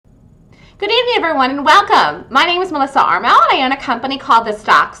Good evening, everyone, and welcome. My name is Melissa Armel, and I own a company called The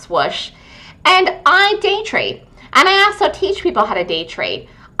Stock Swoosh, and I day trade, and I also teach people how to day trade.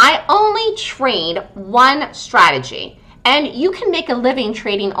 I only trade one strategy, and you can make a living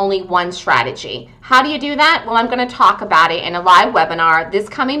trading only one strategy. How do you do that? Well, I'm going to talk about it in a live webinar this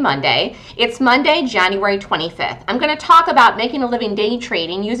coming Monday. It's Monday, January 25th. I'm going to talk about making a living day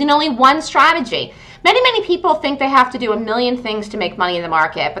trading using only one strategy. Many people think they have to do a million things to make money in the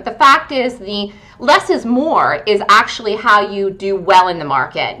market, but the fact is the less is more is actually how you do well in the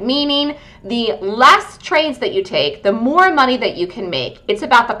market, meaning the less trades that you take, the more money that you can make. It's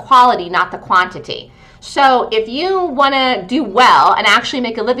about the quality, not the quantity. So if you want to do well and actually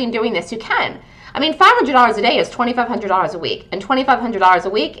make a living doing this, you can. I mean, $500 a day is $2,500 a week, and $2,500 a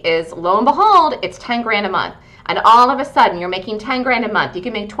week is, lo and behold, it's 10 grand a month. And all of a sudden, you're making 10 grand a month. You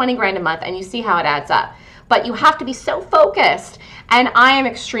can make 20 grand a month, and you see how it adds up. But you have to be so focused, and I am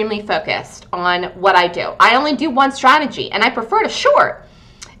extremely focused on what I do. I only do one strategy, and I prefer to short.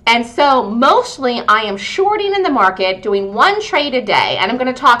 And so mostly I am shorting in the market, doing one trade a day, and I'm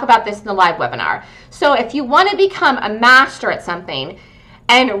going to talk about this in the live webinar. So if you want to become a master at something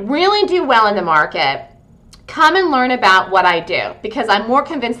and really do well in the market, come and learn about what I do, because I'm more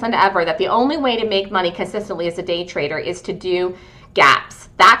convinced than ever that the only way to make money consistently as a day trader is to do gaps.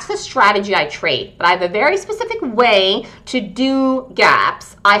 That's the strategy I trade, but I have a very specific way to do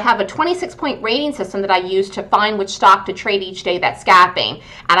gaps. I have a 26-point rating system that I use to find which stock to trade each day that's gapping,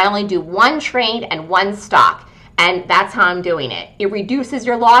 and I only do one trade and one stock. And that's how I'm doing it. It reduces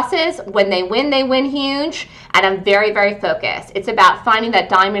your losses. When they win huge. And I'm very focused. It's about finding that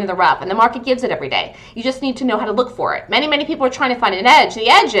diamond in the rough. And the market gives it every day. You just need to know how to look for it. Many people are trying to find an edge. The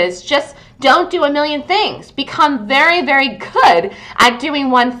edge is just don't do a million things. Become very good at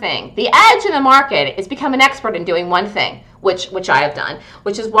doing one thing. The edge in the market is become an expert in doing one thing, which I have done,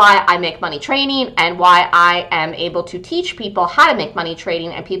 which is why I make money trading and why I am able to teach people how to make money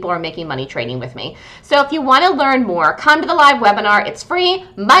trading, and people are making money trading with me. So if you want to learn more, come to the live webinar. It's free,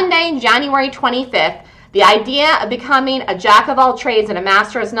 Monday, January 25th. The idea of becoming a jack of all trades and a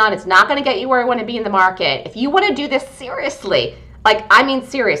master of none is not going to get you where you want to be in the market. If you want to do this seriously,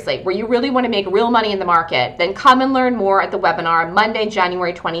 seriously, where you really want to make real money in the market, then come and learn more at the webinar Monday,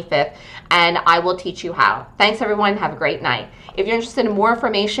 January 25th, and I will teach you how. Thanks, everyone. Have a great night. If you're interested in more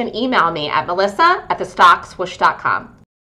information, email me at melissa@thestockswoosh.com.